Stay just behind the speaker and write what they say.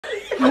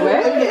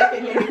Where?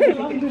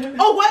 Okay.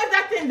 Oh, what is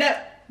that thing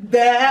that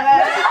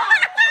there?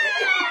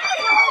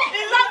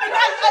 In London,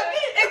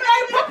 it's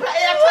very popular.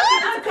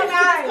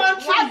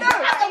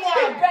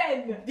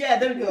 Yeah,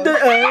 there we go.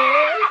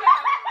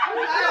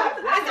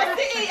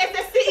 It's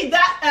a city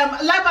that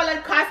Live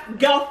Island cast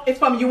Ghels is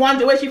from. You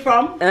wonder where she's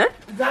from?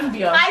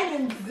 Zambia.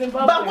 Island,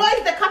 Zimbabwe. But what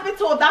is the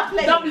capital of that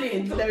place?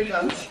 Dublin. There we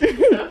go.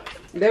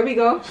 There we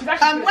go.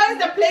 Where is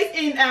the place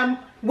in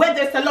where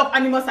there's a lot of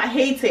animals I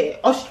hate it?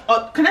 Or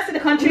can I say the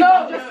country?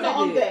 No, just not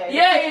on there.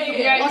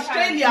 Yeah.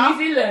 Australia. New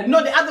Zealand.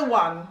 No, the other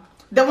one.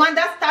 The one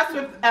that starts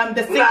with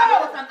the singer.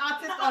 There was an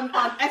artist on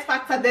X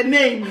Factor. The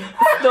name.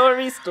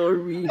 Story.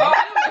 Think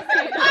about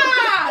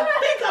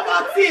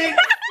it.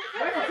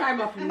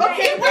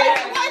 Okay, where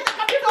is the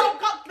capital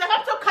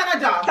of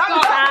Canada?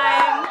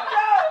 Time.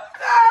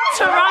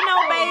 Toronto,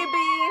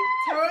 baby.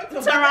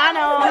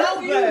 Toronto.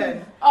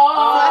 Melbourne. So I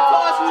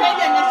thought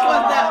Australia, and this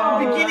was the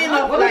beginning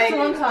of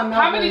like.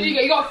 How many did you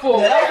get? You got 4.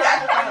 We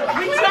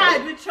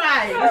tried. You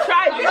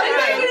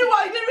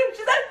didn't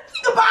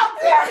think about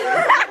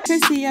it.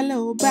 Tracy, a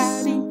little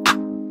body.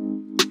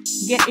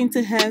 Get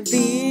into her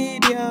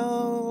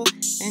video.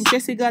 And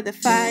Tracy got the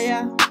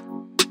fire.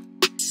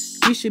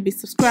 You should be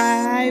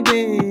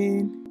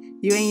subscribing.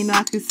 You ain't know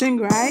I can sing,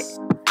 right?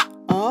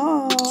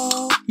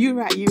 Oh, you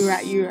right.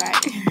 Like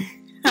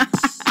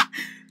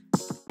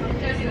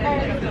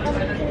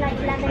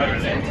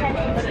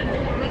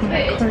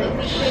My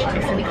coach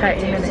is in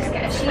 30 minutes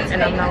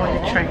and I'm now on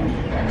the train.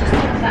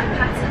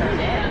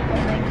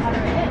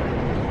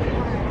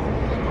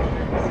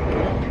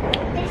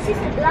 This is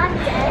the blonde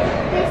day.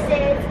 This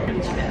is.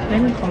 Let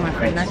me call my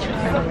friend Natural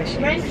friend over here.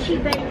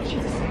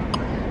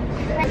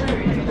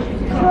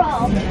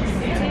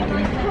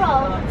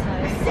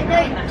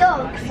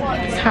 Dogs.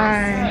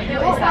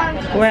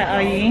 Hi. Where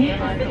are you?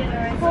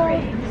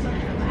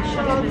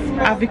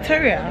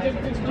 Victoria.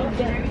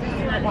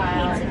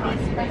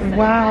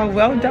 Wow,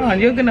 well done.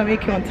 You're gonna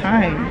make it on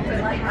time.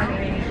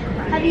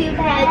 Have you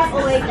heard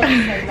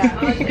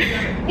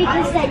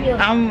because then you're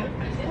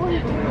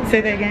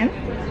say that again.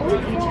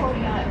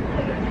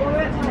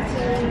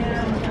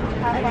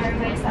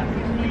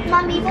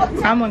 Mommy,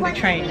 I'm on the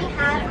train.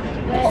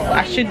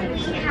 I should,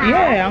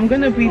 yeah, I'm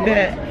gonna be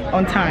there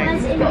on time.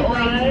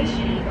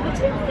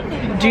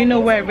 Do you know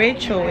where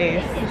Rachel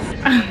is?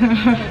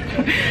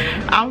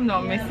 I'm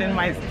not missing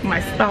my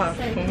stuff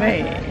for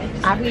me.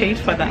 I paid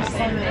for that.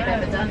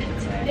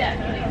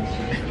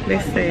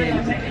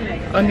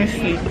 Listen,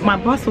 honestly, my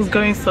boss was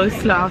going so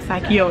slow. I was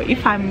like, yo,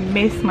 if I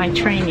miss my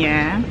train,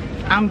 yeah,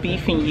 I'm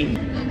beefing you.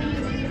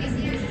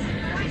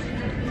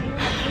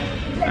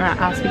 Alright,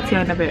 I'll speak to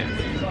you in a bit.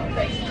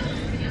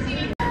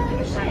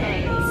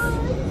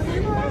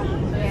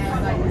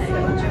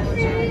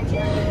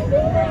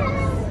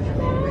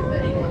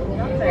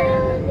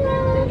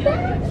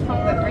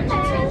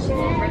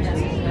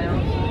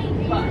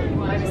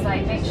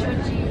 Make sure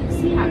she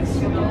packs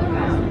your dog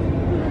out.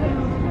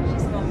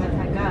 She's gone with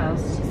her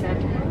girls. She said,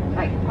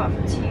 like, apart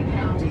from 2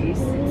 Hindus,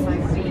 since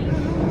I've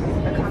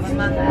become a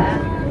mother,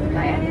 like, I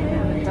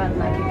haven't done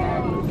like a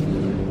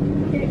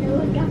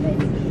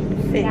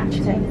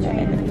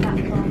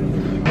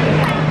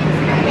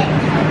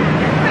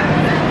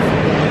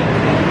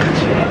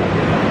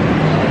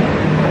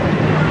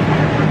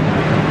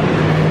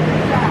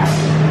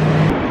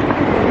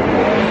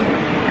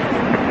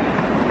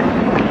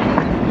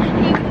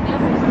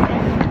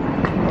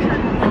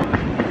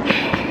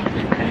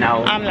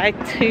I'm like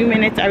 2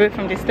 minutes away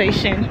from the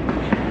station.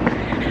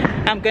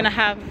 I'm gonna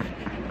have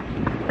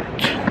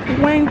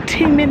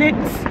 20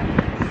 minutes,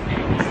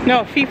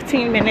 no,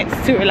 15 minutes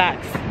to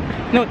relax.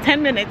 No,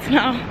 10 minutes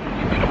now.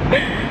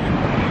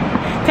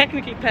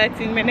 Technically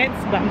 13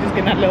 minutes, but I'm just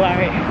gonna lower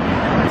it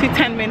to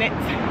 10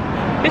 minutes,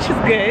 which is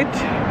good.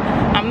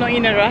 I'm not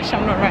in a rush,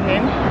 I'm not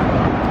running.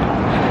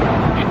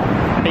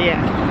 But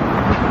yeah.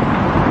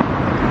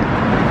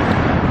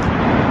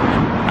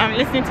 I'm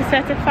listening to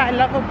Certified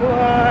Lover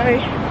Boy.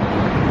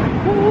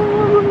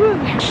 Woo.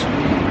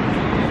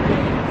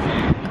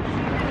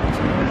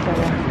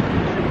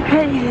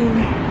 Hey,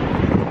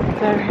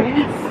 there it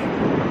is.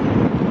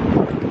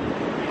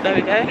 There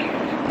we go.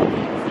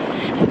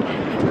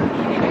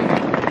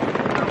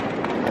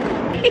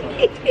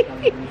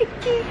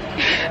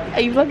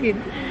 Are you vlogging?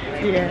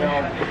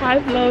 Yeah. Hi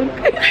vlog.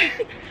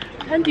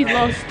 Andy's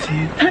lost.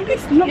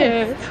 Andy's lost?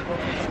 Yeah.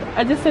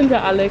 I just sent her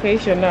our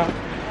location now.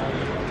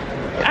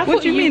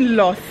 What do you mean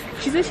lost?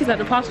 She said she's at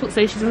the passport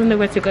station, she doesn't know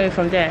where to go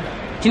from there.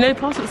 Do you know the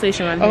passport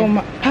station around here?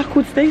 Oh,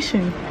 Parkwood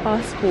Station?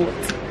 Passport.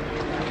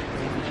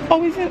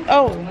 Oh, is it?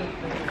 Oh.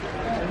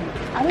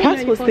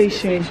 Passport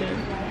station.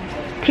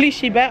 Please,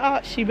 she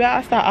better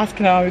start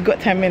asking her. We've got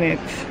 10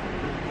 minutes.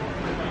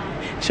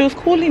 She was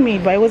calling me,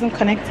 but it wasn't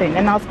connecting.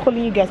 And I was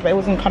calling you guys, but it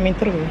wasn't coming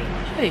through.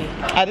 Hey.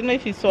 I don't know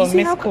if you saw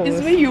missed calls.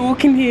 It's when you're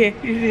walking here.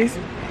 It is.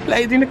 Like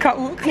you're doing a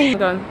catwalk.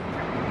 Hold on.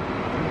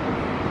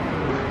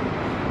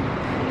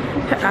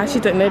 I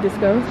actually don't know this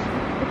girl.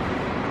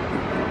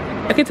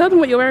 Okay, tell them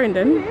what you're wearing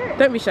then. Yeah.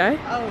 Don't be shy.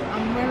 Oh,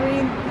 I'm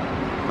wearing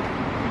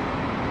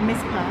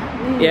Miss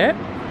Pat. Yeah.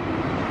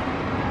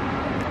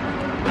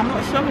 I'm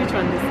not sure which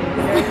one this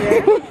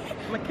is.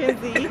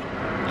 Mackenzie,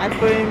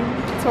 iPhone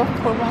 12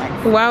 Pro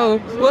Max. Wow,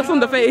 what's on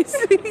the face?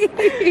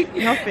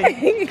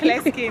 Nothing.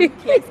 Clear skin.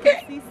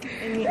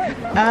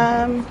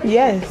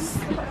 Yes.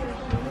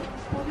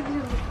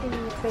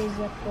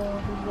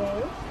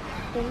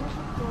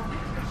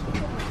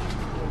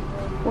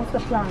 What's the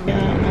plan?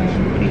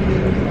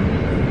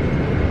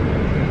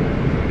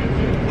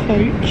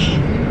 Coach.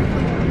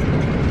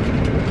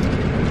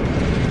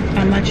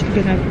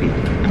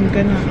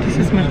 This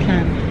is my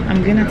plan.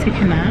 I'm gonna take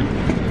a nap,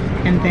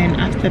 and then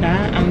after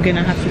that I'm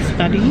gonna have to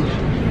study.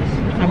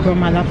 I brought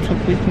my laptop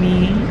with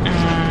me,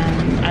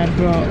 and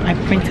I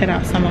printed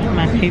out some of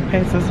my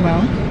papers as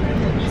well,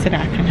 so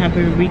that I can have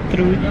a read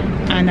through,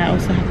 and I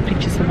also have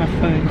pictures of my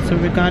phone. So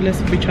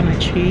regardless of which one I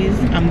choose,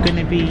 I'm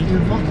gonna be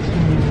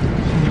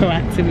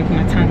proactive with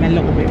my time a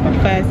little bit. But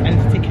first I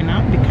need to take a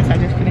nap because I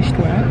just finished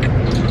work,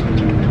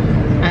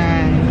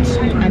 and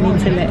I need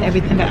to let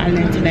everything that I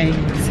learned today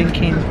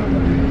sink in.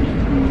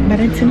 But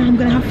then tonight I'm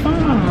gonna have fun.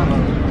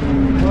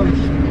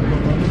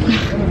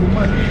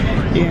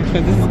 Yeah,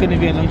 so this is gonna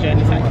be a long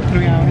journey. It's like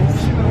 3 hours.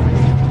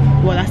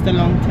 Well, that's the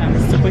long term.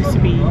 It's supposed to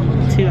be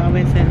 2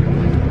 hours and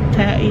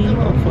 30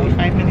 or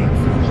 45 minutes.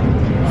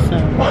 So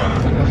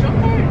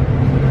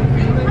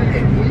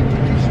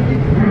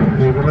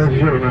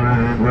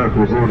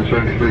Local order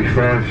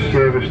 735,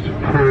 service to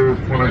Pearl,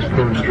 one of those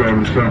Pearl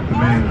drivers this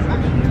afternoon.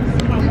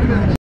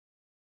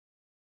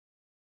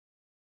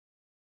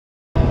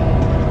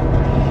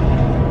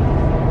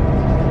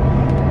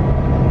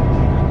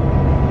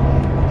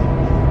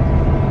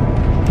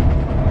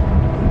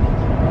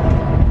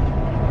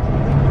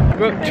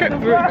 road trip.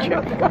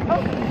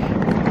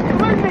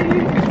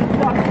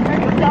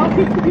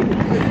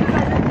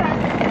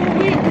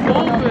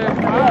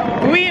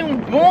 We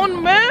in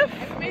Bournemouth?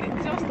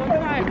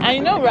 I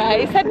know,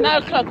 right? It said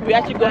 9 o'clock. We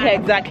actually got here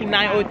exactly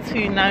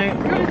 9:02, 9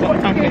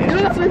 something.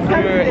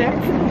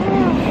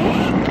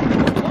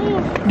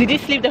 Did you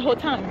sleep the whole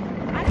time?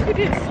 I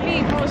couldn't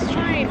sleep. I was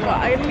trying, but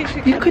I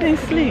literally. You couldn't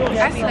sleep?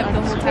 I slept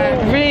the whole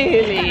time.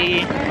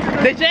 Really?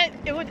 The jet.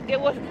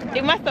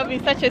 It must have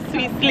been such a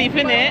sweet sleep,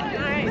 innit?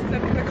 Nice.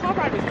 The car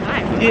ride was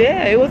nice.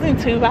 Yeah, it wasn't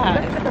too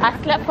bad. I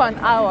slept for an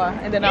hour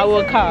and then I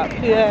woke up.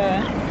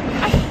 Yeah.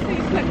 I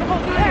slept the whole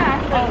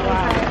time. Oh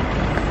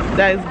wow.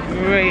 That is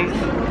great.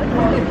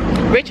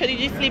 Rachel, did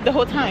you sleep the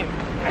whole time?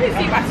 I didn't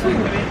sleep. I slept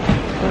with it.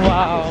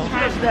 Wow.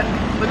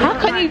 How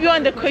can you be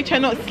on the coach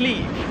and not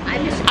sleep?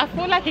 I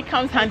feel like it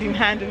comes hand in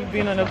hand with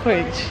being on a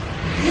coach.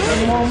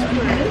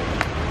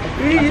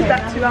 We use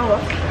that 2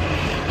 hours.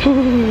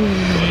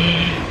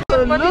 So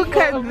look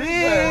at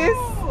this.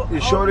 You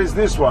sure it's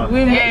this one?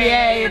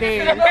 Yeah, it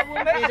is.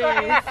 It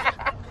is.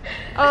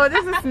 Oh,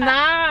 this is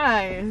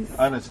nice.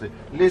 Honestly,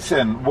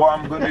 listen, what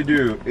I'm gonna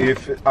do,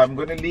 if I'm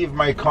gonna leave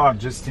my car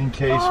just in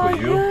case for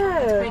you.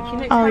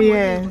 Oh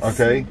yes.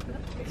 Okay.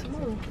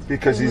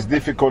 Because it's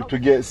difficult to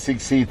get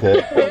 6-seater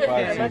or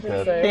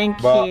 5-seater.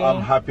 Thank but you.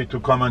 I'm happy to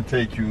come and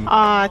take you.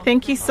 Ah,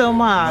 thank you so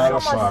much.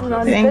 Not a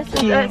problem.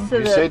 Thank you.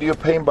 You said you're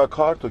paying by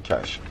card or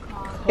cash?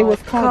 It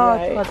was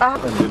card, right?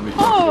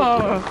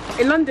 Oh,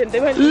 in London they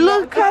went.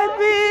 Look at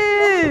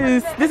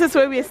this. This is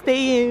where we're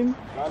staying.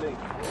 Darling,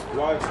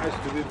 life has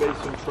to be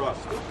based on trust.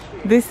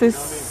 This is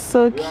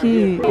so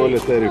cute. Call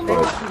it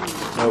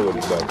 35. No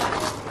worries, bye.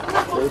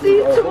 I'll see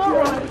you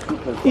tomorrow.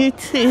 You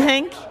too,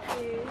 Hank.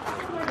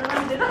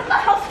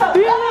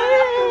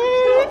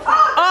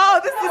 Oh,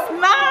 this is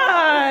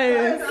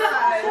nice.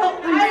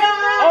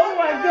 Oh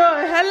my god,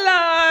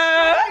 hello.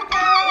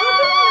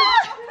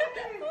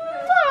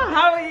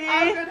 How are you?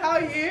 I'm good, how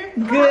are you?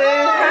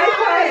 Good.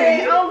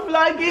 Hi, I'm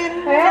vlogging.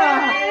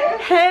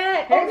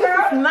 Hey, oh, this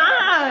is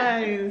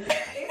nice.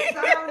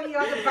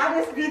 You're the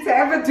baddest beat to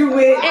ever do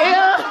it.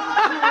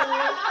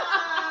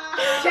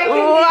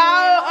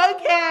 Wow,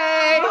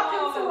 okay.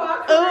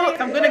 Oh,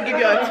 I'm gonna give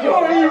you a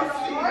tour.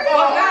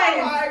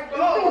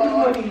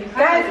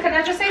 Guys, can I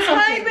just say something?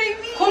 Hi,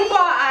 baby.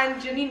 Kumba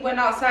and Janine went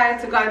outside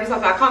to go and do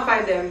something. I can't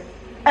find them.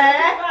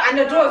 And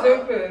the door's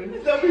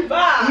open. They'll be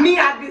back. Me,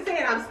 I've been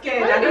saying I'm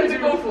scared. I don't know to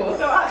go for.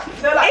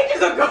 They're like,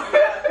 ages ago.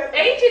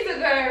 Ages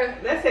ago.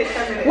 Let's say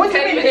 10 minutes. What's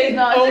 10 minutes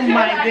now? Oh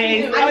my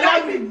days. I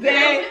love it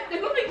there.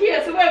 They're not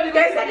here, so where they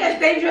said there's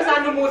dangerous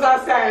animals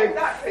outside.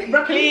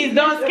 Please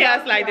don't scare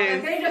us like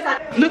this.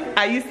 Look,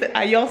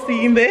 are y'all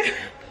seeing this?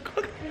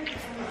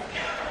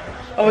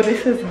 Oh,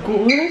 this is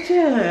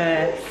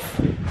gorgeous.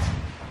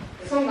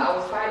 The song that I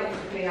was fighting to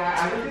play,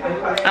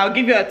 I'll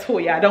give you a tour,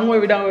 yeah. Don't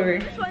worry, don't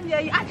worry. Yeah,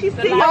 you actually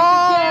see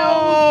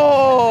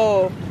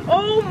Oh!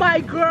 Oh my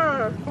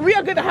girl. We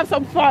are gonna have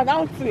some fun,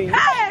 aren't we?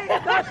 Hey! We're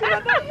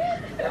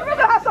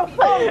gonna have some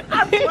fun.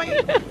 Oh my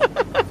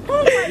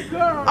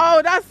girl.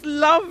 Oh, that's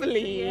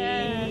lovely.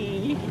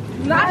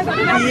 Nice.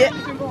 Yeah.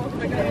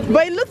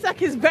 But it looks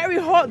like it's very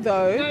hot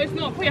though. No, it's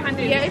not. Put your hand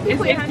in. Yeah, it's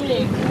put your hand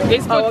in.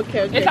 It's good. Oh,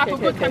 okay. It's like a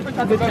good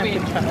temperature to go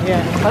in.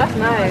 Yeah. Oh, that's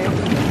nice.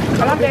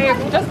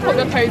 Just put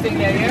the pose in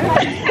there, yeah?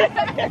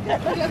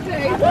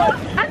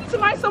 I need to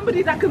find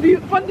somebody that could be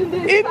funding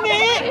this. Isn't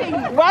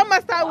it? Why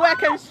must I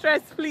work and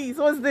stress, please?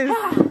 What's this?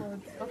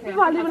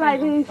 People are living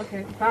like this.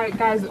 Okay, alright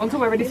guys, until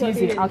we're ready to use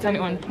it, I'll turn it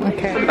on.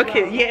 Okay.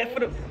 Okay, yeah,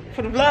 for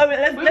the vlog,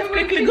 let's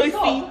quickly go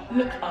see.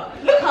 Look up.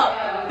 Look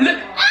up. Look.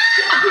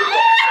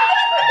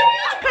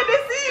 Can they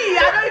see?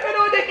 I don't even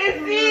know what they can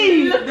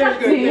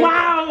see.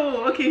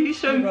 Wow. Okay, you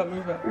show me.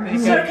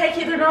 So okay,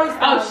 keep the noise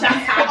down. Oh, shut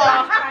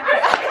up.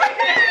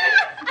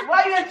 Why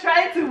are you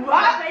trying to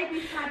what?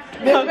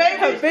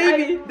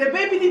 The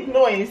baby did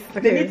noise.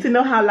 They need to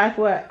know how life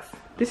works.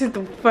 This is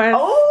the first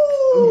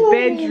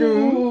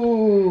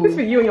bedroom. This is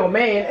for you and your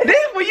man. This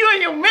is for you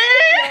and your man.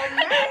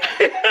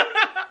 This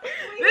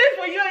is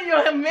for you and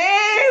your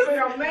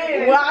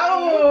man.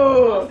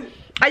 Wow.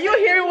 Are you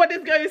hearing what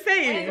this girl is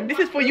saying? This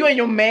is for you and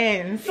your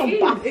man.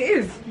 It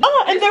is.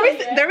 Oh, and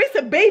there is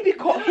a baby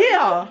cot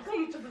here.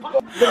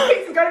 The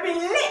pics is gonna be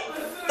lit.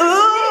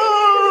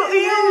 Ooh,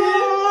 ew.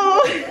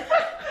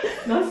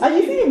 Are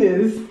you seeing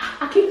this?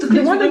 I keep to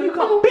The one that you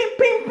can ping,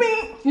 ping,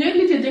 ping. You know,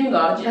 little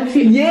dingo.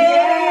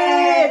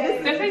 Yeah.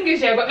 The thing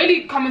is, yeah, but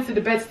only coming to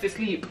the beds to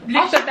sleep.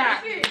 After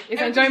that,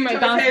 it's enjoyment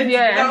downstairs.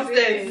 Yeah.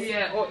 Downstairs.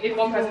 Yeah, or in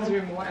one person's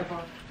room or whatever.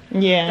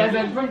 Yeah.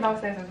 There's a room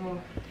downstairs as well.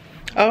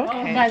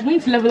 Okay. Guys, we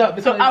need to level up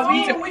because are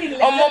we?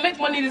 More make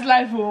money in this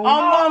life,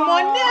 Oh,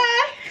 money.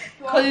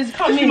 because it's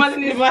coming. I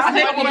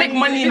will make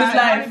money in this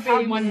life.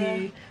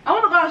 Money. I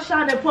want to go and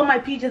shower and put my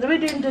PJs. Are we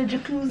doing the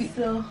jacuzzi?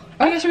 So.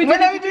 Oh yeah, should we do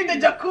When are we doing the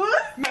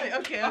jacuzzi?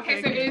 Okay.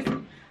 Okay, so it's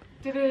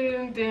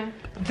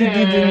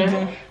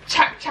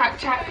Chak chak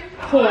chak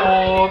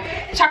pour.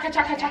 Chaka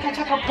chaka chaka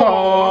chaka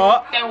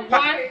pour. Then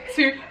 1,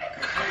 2.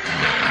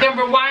 Then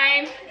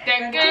rewind.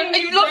 Then good.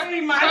 You lost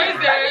me, man.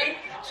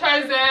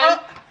 Chosen.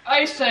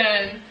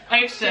 Ocean.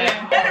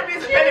 Better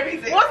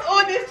music. What's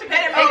all this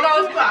together? It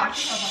goes back.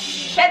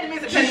 Better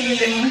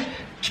music.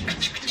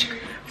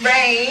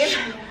 Rain.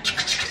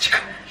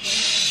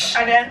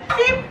 And then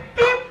beep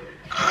beep.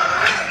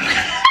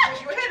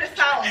 You hear the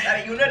sound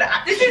and you know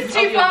that. This is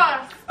too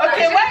fast.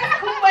 Okay,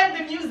 where's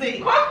the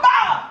music? Come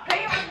back.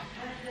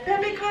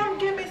 Baby, come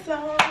give me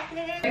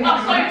something.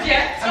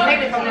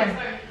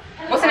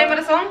 What's the name of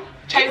the song?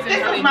 This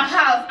is my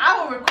house. I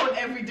will record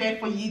every day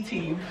for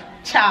YouTube.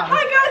 Ciao.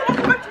 Hi guys,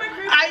 welcome back to my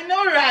group. I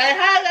know, right?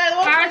 Hi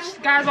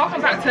Guys,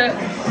 welcome back to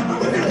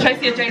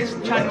Tracy Adjei's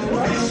channel.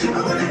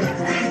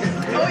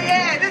 Oh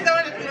yeah, this is the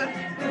one that's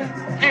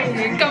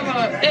Hey, come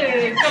on. Okay,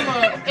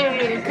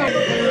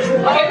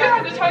 who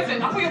has the choice? I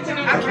thought you were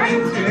putting I'm trying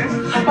to.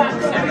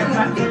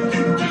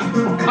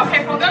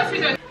 Okay, for those who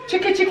don't,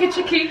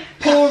 chicky,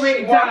 pour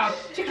it down.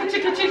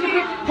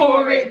 Chicky,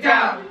 pour it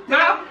down.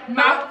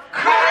 Mouth,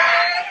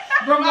 cry.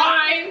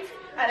 Rewind.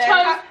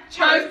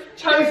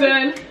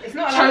 Chosen.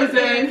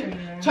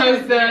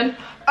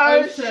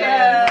 Ocean.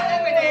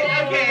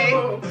 Okay.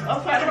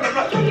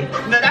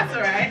 No, that's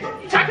alright.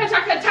 Chaka,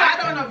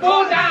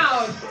 fall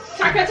down.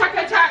 Chaka,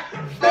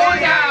 fall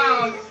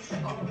down.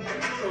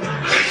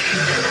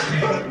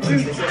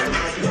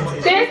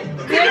 This.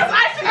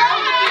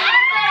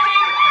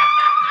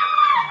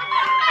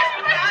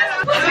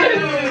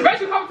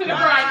 Rachel, come to the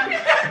front.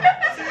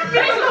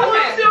 Rachel, come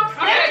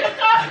here.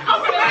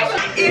 Okay.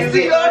 It's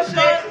the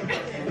ocean.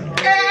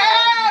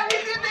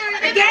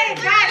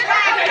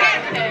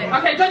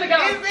 Okay, join the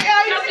girls. I'm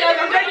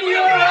ready.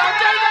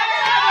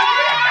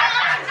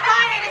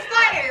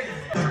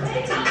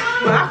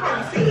 Well, I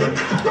can't see.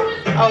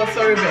 Oh,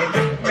 sorry, babe.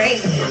 Rain.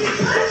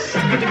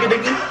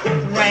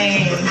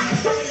 Rain.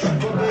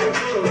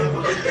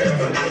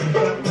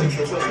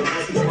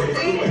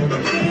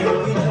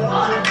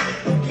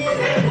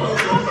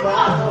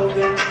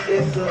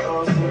 Yes.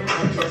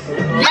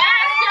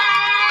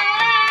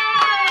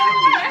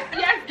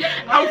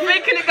 I'm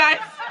faking it, guys.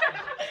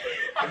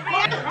 I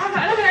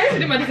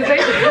did my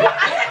dissertation.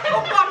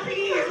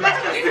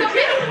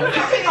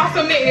 I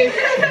submitted.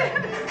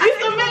 You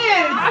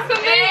submitted.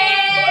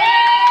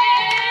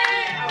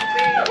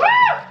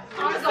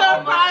 I'm so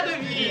proud of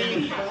you.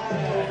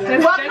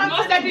 Welcome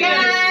to the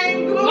gang.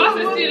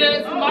 Master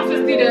student.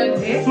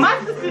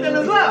 Master student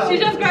as well. She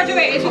just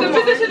graduated. She's a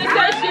physician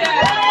associate.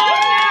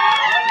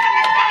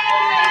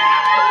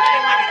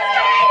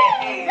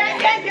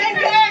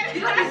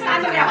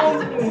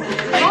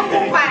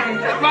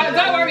 Right,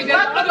 don't worry,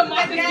 there's other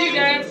master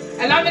students,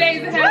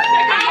 eliminating the test.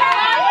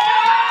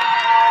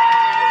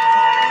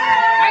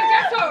 And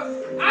guess what?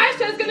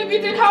 Aisha's gonna be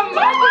doing her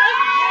master's.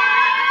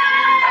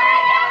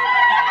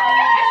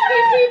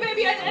 SPP,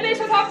 baby, and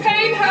NHS are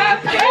paying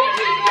her. Take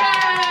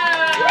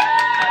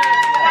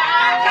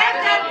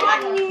that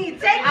money.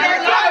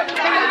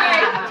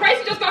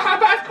 Tracy just got her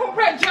first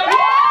corporate job.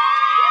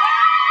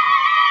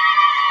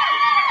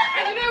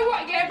 And you know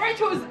what? Yeah,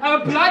 Rachel's a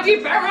bloody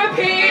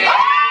therapy.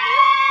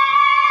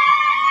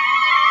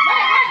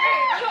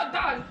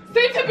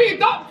 Soon to be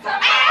doctor.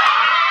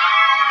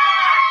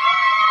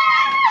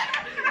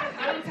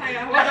 I'm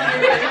tired.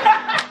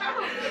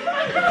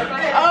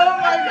 Oh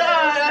my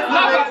god.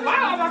 No, but why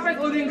are my friends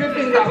all doing good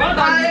things? Like, well done.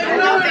 I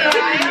know, right?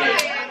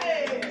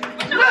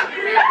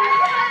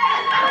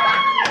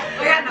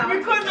 We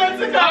couldn't have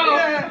to come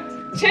here.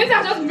 Chinza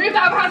just moved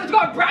out of house and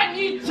got a brand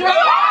new job.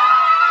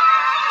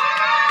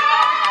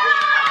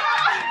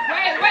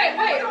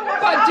 Wait.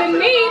 But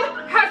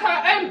Janine has her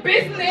own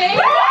business. Wait,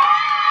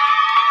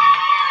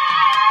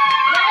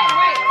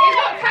 is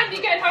not Candy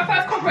getting her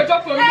first corporate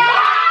job from you?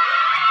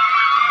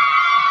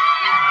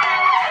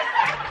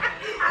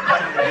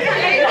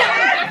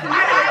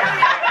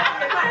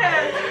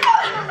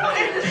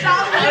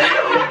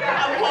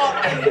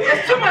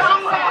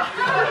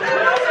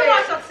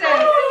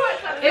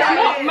 It's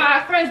not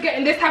my friends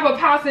getting this type of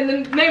house in the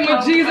name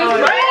of Jesus.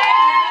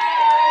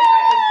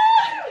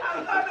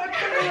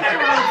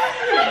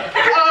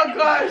 Oh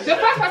gosh. The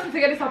first person to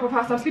get this type of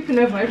house, I'm sleeping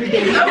over every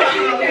day.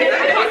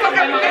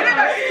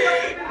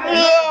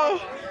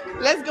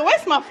 Let's go.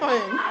 Where's my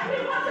phone?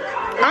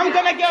 I'm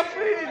gonna get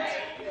food.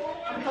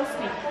 I'm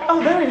thirsty.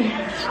 Oh, there it is.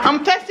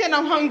 I'm thirsty and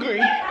I'm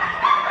hungry.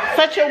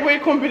 Such a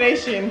weird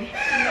combination.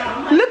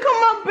 Look at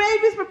my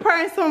baby's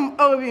preparing some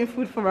Oregon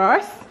food for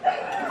us.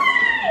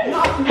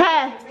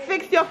 Hey,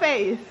 fix your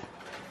face.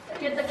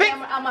 Get the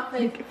camera out my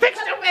face. Fix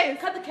your face.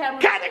 Cut the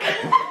camera. Cut the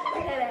camera.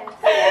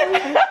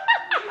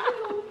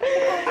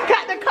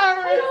 Cut the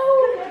camera.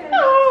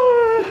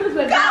 Oh.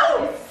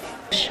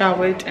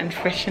 Showered and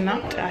freshened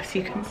up, as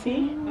you can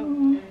see.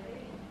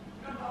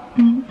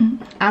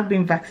 I've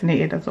been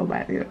vaccinated as well,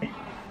 by the way.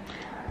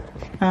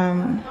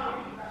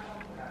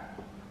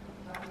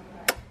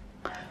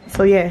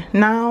 So yeah,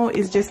 now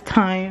it's just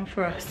time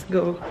for us to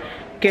go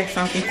get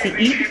something to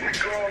eat.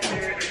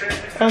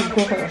 Oh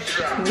gosh,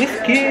 this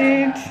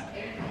good.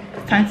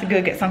 It's time to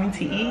go get something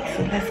to eat,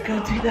 so let's go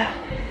do that.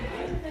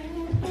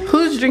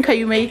 Whose drink are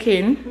you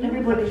making?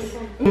 Everybody's.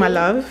 My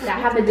love. I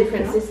have a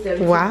different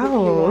system.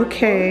 Wow,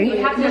 okay.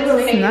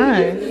 It's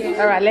nice.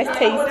 Alright, let's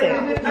taste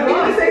it.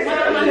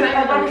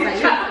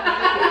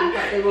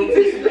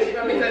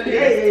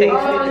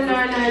 Oh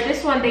no,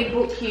 this one they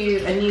booked you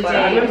a new day.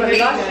 I remember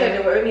last year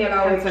they were only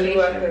allowing key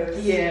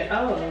workers. Yeah.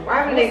 Oh. Why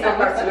haven't they gone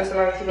back to this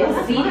allowing key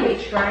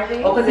workers? CH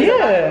driving. Oh,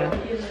 Yeah.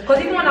 Because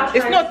even when I was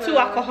It's not too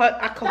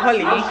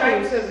alcoholic.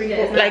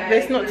 Like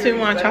there's not too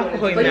much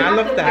alcohol in there. I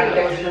love that.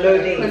 There was no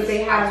days. Because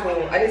they have,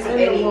 I didn't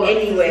see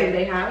anywhere.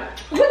 They have.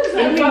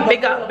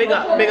 Big up, big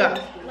up, big up.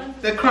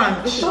 The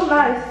crunch. It's so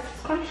nice.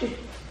 It's crunchy.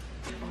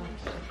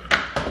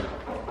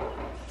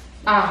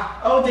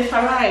 Oh, they've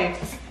arrived.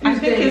 I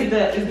think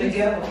it's the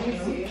girl.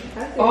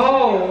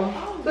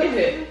 Oh. So is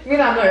it? You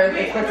know I'm not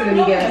expecting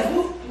any guests.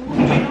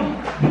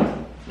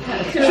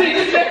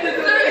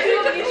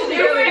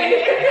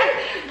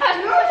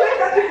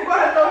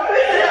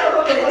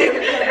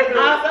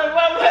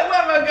 Where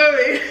am I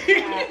going?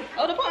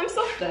 Oh, the bottom's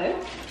soft though.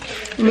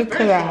 Look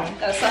at that.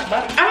 That's soft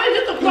back. I mean,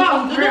 just a part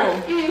of grill.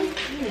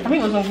 I think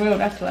it was on grill,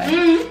 that's why.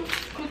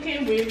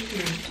 Cooking with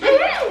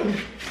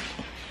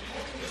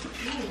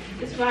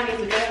This wine is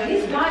together.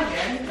 This wine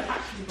is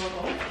actually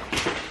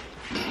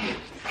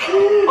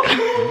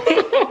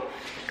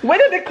Where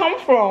did it come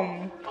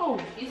from? Oh,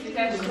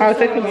 I'll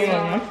take it one.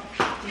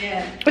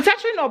 yeah. It's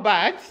actually not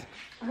bad.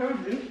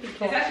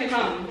 It's actually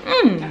fun. I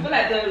feel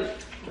like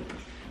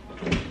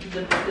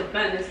the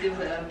burners gives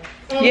it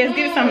Yes,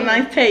 give it some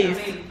nice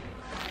taste.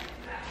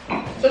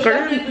 So should I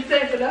make the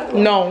same for that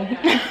one? No.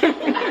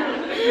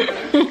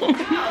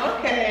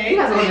 Okay.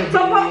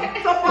 Someone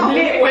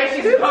did when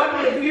she's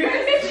talking to you.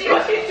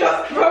 She's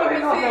just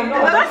throwing off her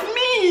nose. That's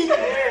me.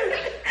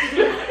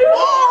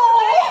 Oh.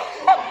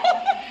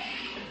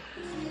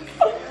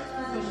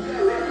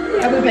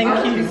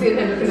 Thank you.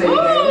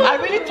 I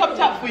really topped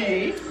up for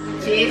you.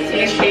 Cheers,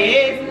 cheers,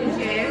 Cheers.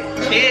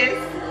 cheers. Cheers.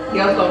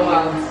 You're so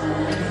wild.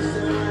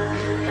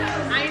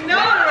 I know,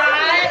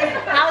 right?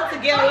 How to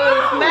get away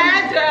with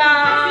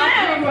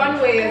murder.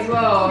 Runway as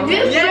well.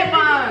 Yeah,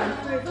 man.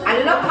 I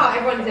love how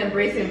everyone's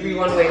embracing Brie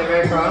Runway in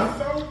America.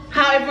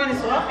 How everyone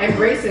is what?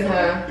 Embracing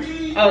her.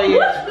 Oh yeah.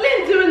 What's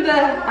Flynn doing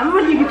there? I'm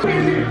ready to be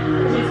crazy.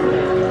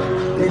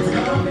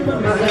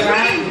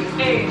 Maserati.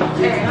 Hey,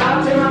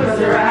 hop in my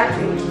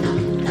Maserati.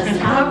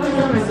 Hop in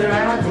my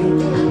Maserati.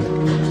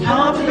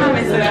 Hop in my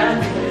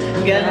Maserati.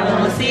 Girl, I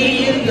wanna see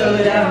you go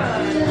down.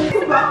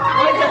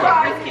 Where's the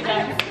risky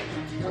dance?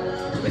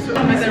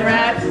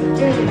 Maserati.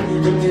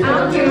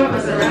 Hop in my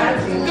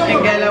Maserati. And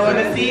girl, I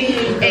wanna see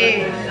you. Hey,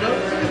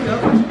 go.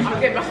 I'll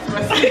get back to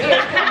my seat.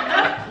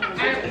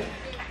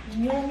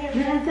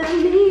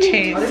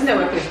 Cheers. Oh, this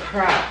network is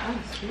crap.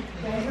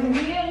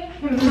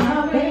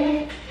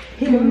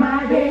 In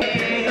my bed.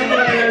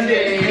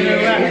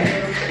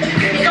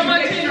 Come on,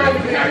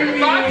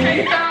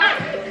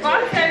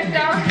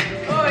 bartender.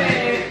 Oh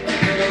yeah.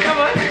 Come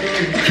on.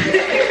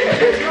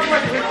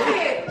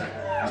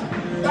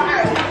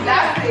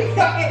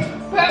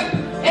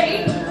 Hey,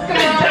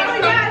 come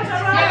on.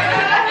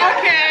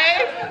 Okay.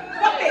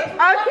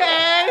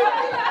 Okay.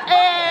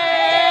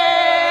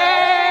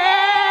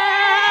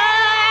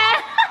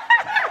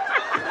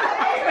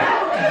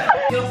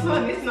 Your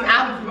son is not.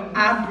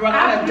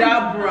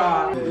 Abracadabra.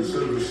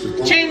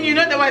 Chin, you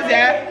know the words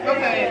there?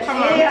 Okay, come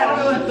on.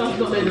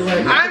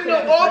 I know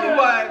all the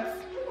words.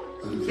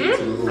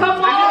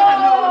 Come on.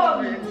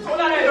 Hold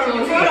on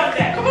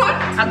there. Come on.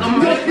 I got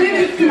my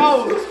oh.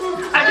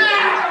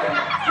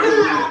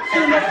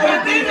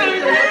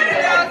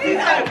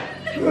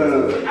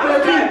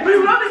 We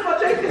run this for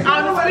Tracy.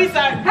 On the free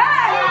side.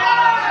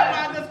 Hey!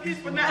 Man, just peace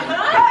for nothing.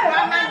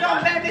 My man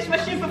don't let this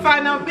machine for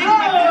find out big.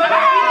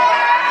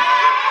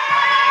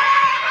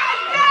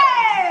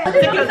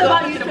 Take your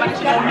dog to the back.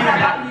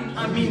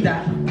 I mean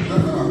that.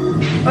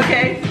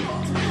 Okay.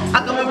 I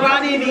come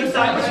around in these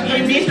songs. She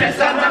give me stress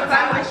on my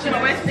fire. She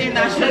always say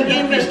that she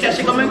give me stress.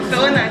 She come and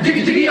so nice.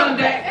 Jiggy jiggy on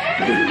deck.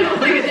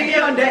 Jiggy jiggy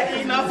on deck.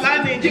 He's not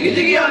landing. Jiggy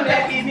jiggy on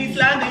deck. He's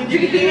landing.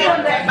 Jiggy jiggy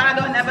on deck. But I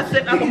don't never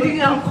slip. I'm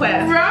moving on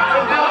quest.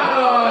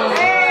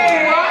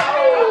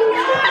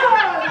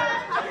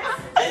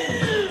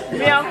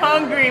 Me, I'm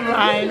hungry,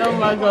 man. Oh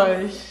my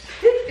gosh.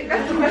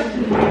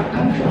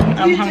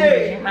 I'm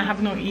hungry. I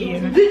have not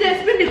eaten.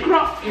 DJ, spin the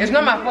crop. It's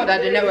not my fault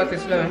that the network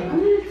is slow.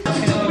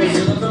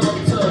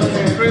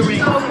 3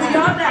 weeks. So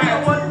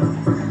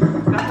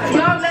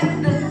y'all let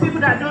the people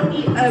that don't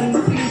eat food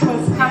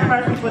have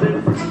prices for them.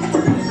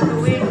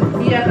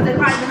 Yeah, but they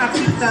can't even have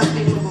pizza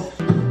anymore.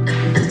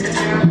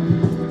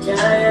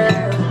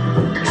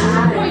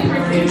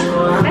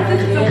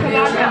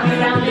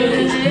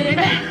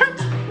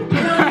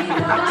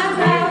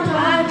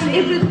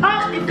 If it's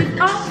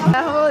up.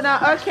 Hold on,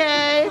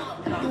 okay.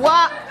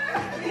 What?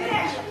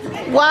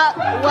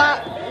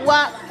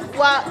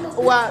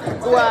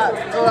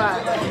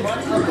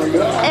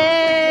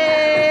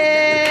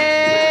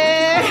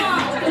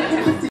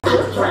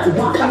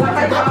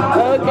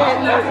 Okay,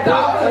 let's go.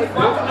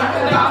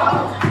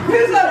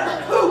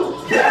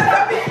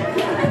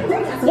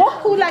 Walk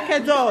who like a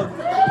dog?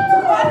 I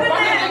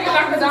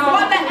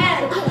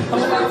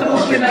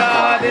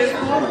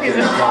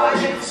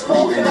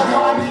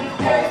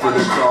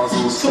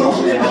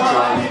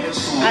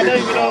don't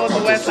even know what the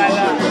words like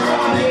that.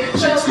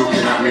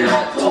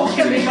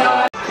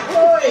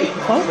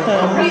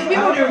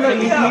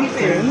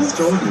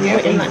 You're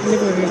in like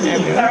living room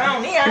area.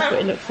 That's what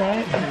it looks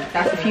like.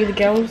 That's a few of the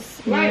girls.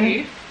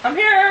 Right. I'm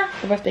here.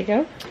 The birthday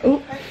girl.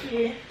 Oh.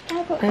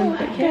 But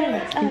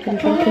yeah, you've been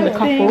drinking the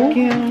couple.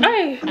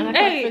 Hey.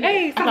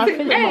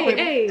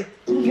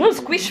 You want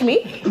to squish me?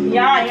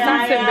 Yeah.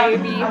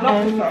 Baby.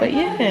 But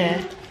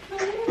yeah.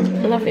 I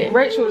love it.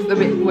 Rachel's the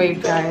bit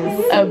wave,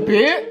 guys. A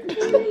bit?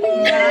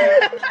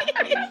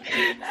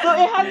 So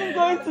it hasn't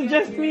gone to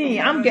just me.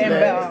 I'm getting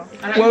better.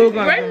 Where we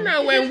going? Right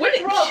now, when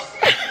which?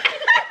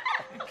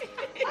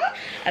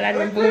 I like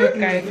when Bournemouth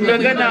guys. We're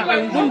gonna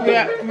when Bournemouth.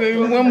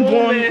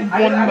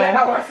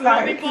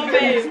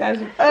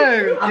 Oh,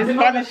 it's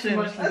vanishing.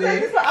 We're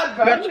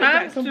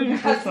trying to.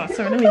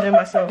 Sorry, let me know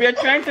myself. We're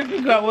trying to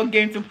figure out what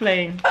game to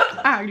play.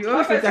 You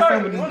always say that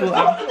somebody's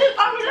daughter.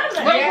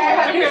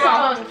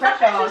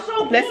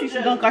 Let's see if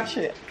she don't catch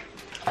it.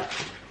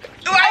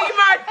 Why are you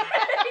mad?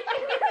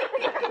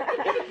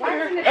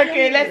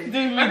 Okay, let's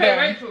do me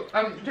then.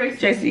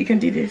 Tracy, you can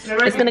do this.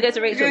 It's gonna go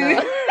to Rachel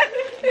now.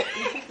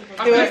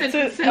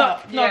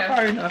 Not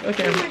far enough.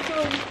 Okay.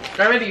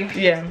 Already?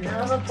 Yeah.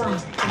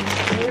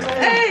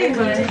 Hey! It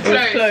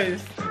was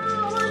close.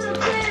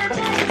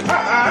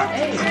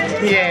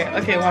 Yeah,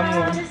 okay, one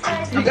more.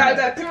 You guys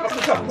gotta pick up the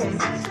top one.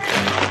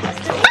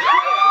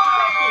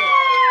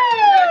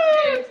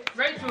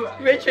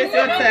 Rachel, it's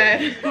your turn.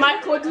 My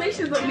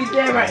coordination's not really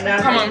there right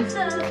now. Come on.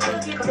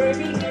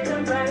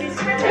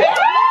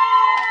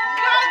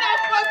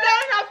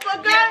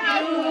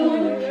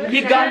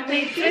 You got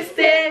me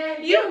twisted.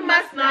 You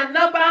must not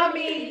know about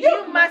me.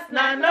 You must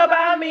not know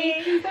about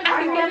me.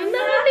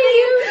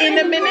 In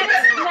a minute.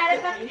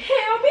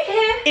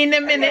 In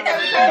a minute,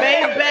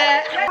 baby.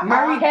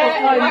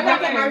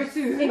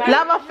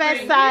 Love at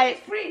first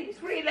sight.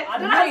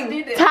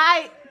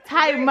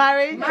 Tight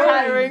marriage.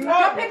 Tiring.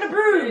 Jump in the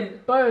broom.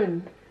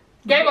 Bone.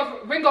 Game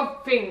of ring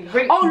of thing.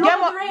 Oh, Lord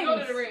Game of of the Rings. Lord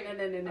of the Rings.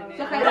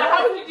 No.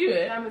 How would you do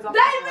it? Diamond.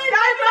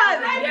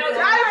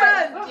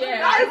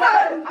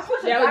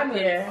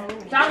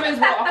 Diamonds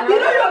what? You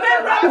know your man,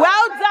 right?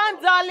 Well done,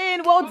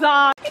 darling. Well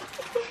done.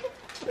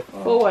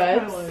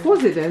 Forwards. What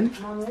was it then?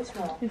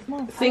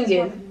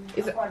 Singing.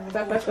 Is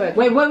that first word?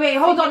 Wait.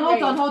 Hold on.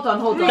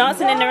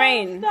 Dancing in the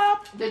rain.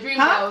 The Dream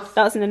Girls.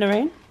 Dancing in the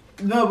rain.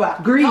 No,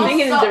 but Green.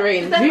 Singing in the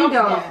rain. Dream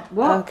Girls.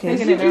 What? Okay.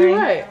 Singing in the rain.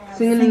 Right.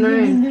 Singing in the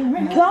rain. Should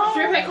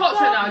we play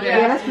culture now?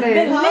 Yeah, let's play.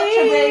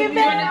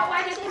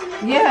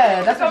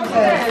 Yeah, that's what she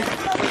said.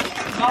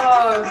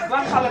 Oh,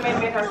 one color made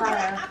me her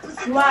cry.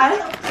 Why?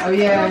 Oh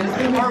yeah.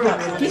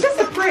 He's just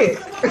a prick.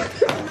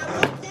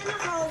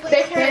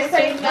 They can't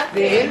say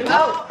nothing.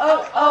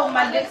 Oh,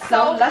 my lips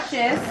so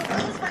luscious.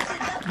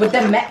 With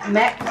the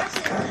mac.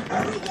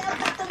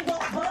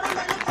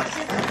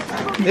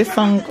 this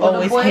song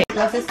always hits.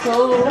 After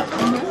school.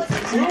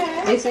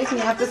 They say to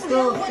me after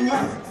school.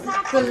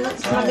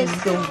 My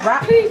lips go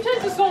rap. Please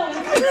change the song.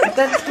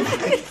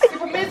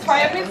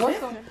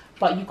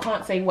 But you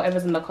can't say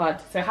whatever's in the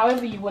card. So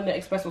however you want to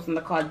express what's in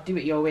the card, do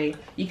it your way.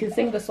 You can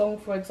sing the song,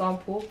 for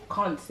example,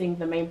 can't sing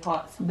the main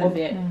parts of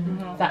it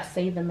that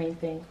say the main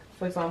thing.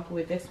 For example,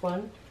 with this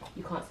one,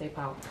 you can't say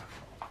pow.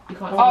 You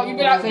can't Oh, you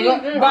be like, it's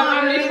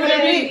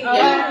gonna be. You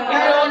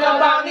don't know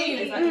about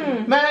me.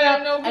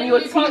 and your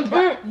teeth.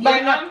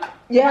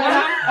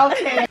 Yeah.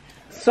 Okay.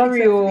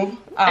 Sorry, oh.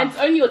 And it's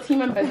only your team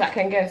members that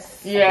can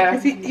guess.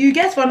 Yeah. You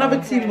guess for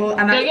another team,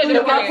 and They I get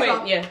the 1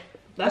 point. Yeah.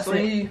 that's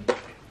it.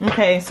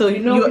 Okay, so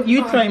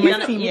you try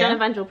my team, You yeah? done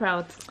Evangel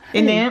proud.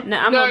 In there? No,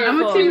 I'm No, on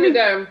I'm a four. team with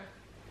them.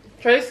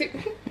 Tracy.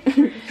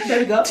 There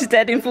we go. She's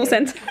dead in full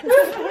sentence.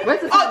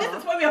 Oh, this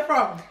is where we are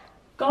from.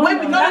 Where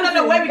we,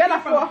 no, where we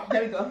come from.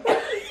 There we go.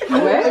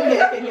 Where?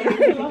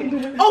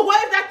 Oh,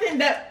 what is that thing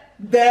that?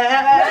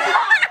 There.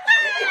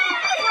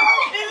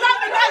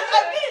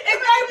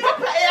 It's very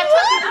proper.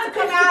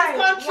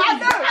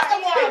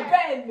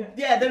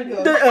 Yeah, there we go.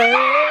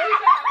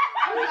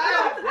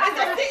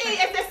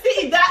 It's a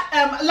city that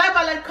Live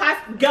Island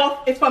cast Ghels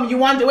is from. You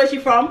wonder where she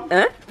from?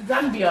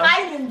 Zambia.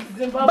 Island,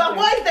 Zimbabwe. But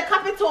what is the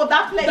capital of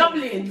that place?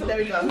 Dublin. There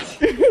we go.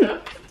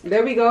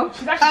 There we go.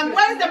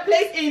 Where is the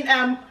place in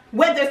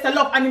where there's a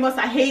lot of animals?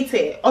 I hate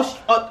it. Or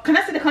can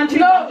I say the country?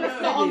 No,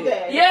 just not on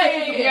there.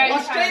 Yeah.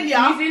 Australia.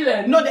 New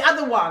Zealand. No, the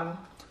other one.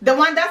 The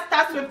one that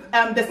starts with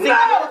the singer.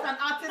 There was an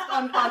artist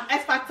on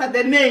X Factor.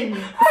 The name.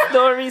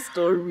 Story.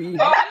 Think about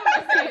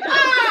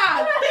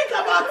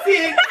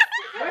it.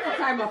 Where's the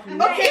time off?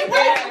 Okay,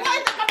 where is the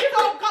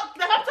capital?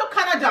 The capital of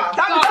Canada.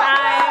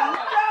 Time.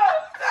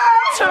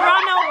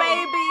 Toronto,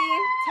 baby.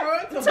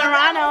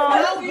 Toronto.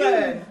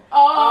 Melbourne. So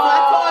I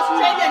thought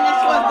Australia, and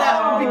this was the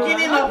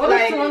beginning of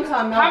like.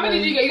 How many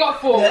did you get? You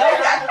got 4. We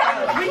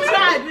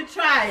tried. We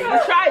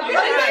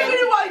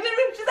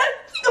She said,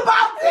 think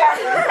about it.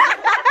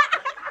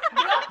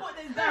 You don't put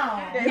this down.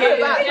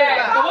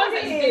 Yeah. The ones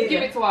that you did,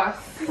 give it to us.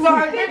 Is it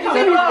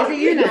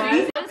you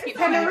now?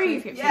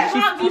 Tenerife.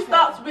 Yeah. She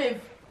starts with.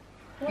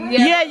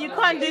 Yeah, you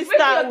can't do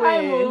start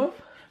with.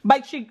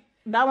 But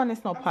that one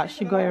is not part.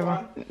 She got it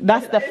wrong.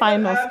 That's the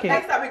final skip.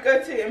 Next time we go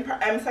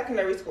to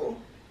secondary school.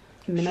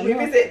 We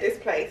visit this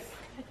place.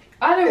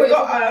 I know We've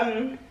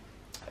got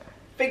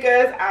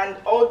figures and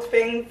old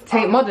things.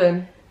 Tate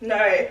Modern.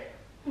 No.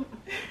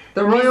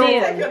 The Royal.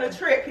 Take you on a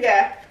trip,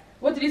 yeah.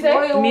 What did you say?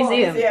 Royal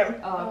Museum.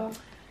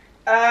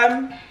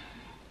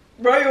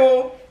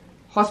 Royal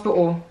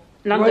Hospital.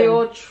 London.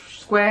 Royal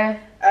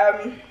Square.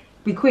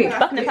 Be quick.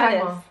 Buckingham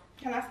Palace.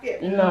 Can I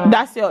skip? No.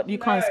 That's you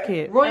can't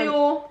skip.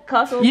 Royal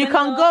Castle. You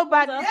can go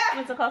back.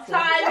 Windsor Castle.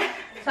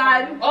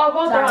 Time. Oh,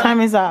 well done.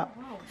 Time is up.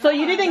 So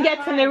you didn't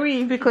get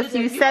Tenerife because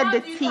you said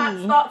the T.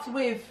 Starts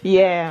with.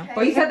 Yeah.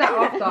 But you said that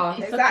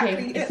after.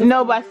 Exactly.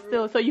 No, but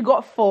still. So you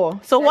got 4.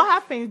 So what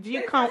happens? Do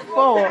you count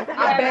 4?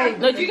 I beg.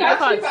 No, you got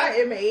cards.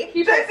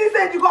 Tracy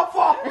said you got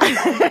 4.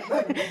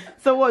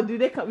 So what do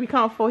they? We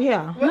count 4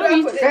 here.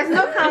 There's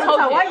no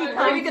counter. Why you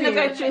Are we gonna counting?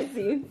 go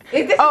Tracy?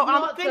 Oh,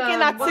 I'm thinking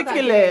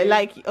articulate.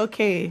 Like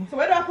okay. So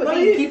where do I put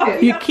You keep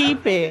it. You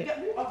keep it.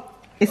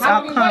 It's How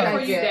our many count. for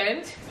you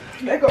then?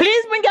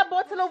 Please bring a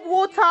bottle of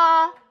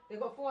water. They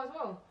got 4 as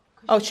well.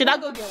 Oh, should I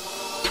go get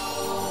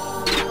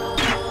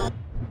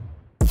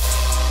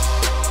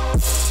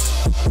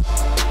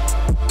one?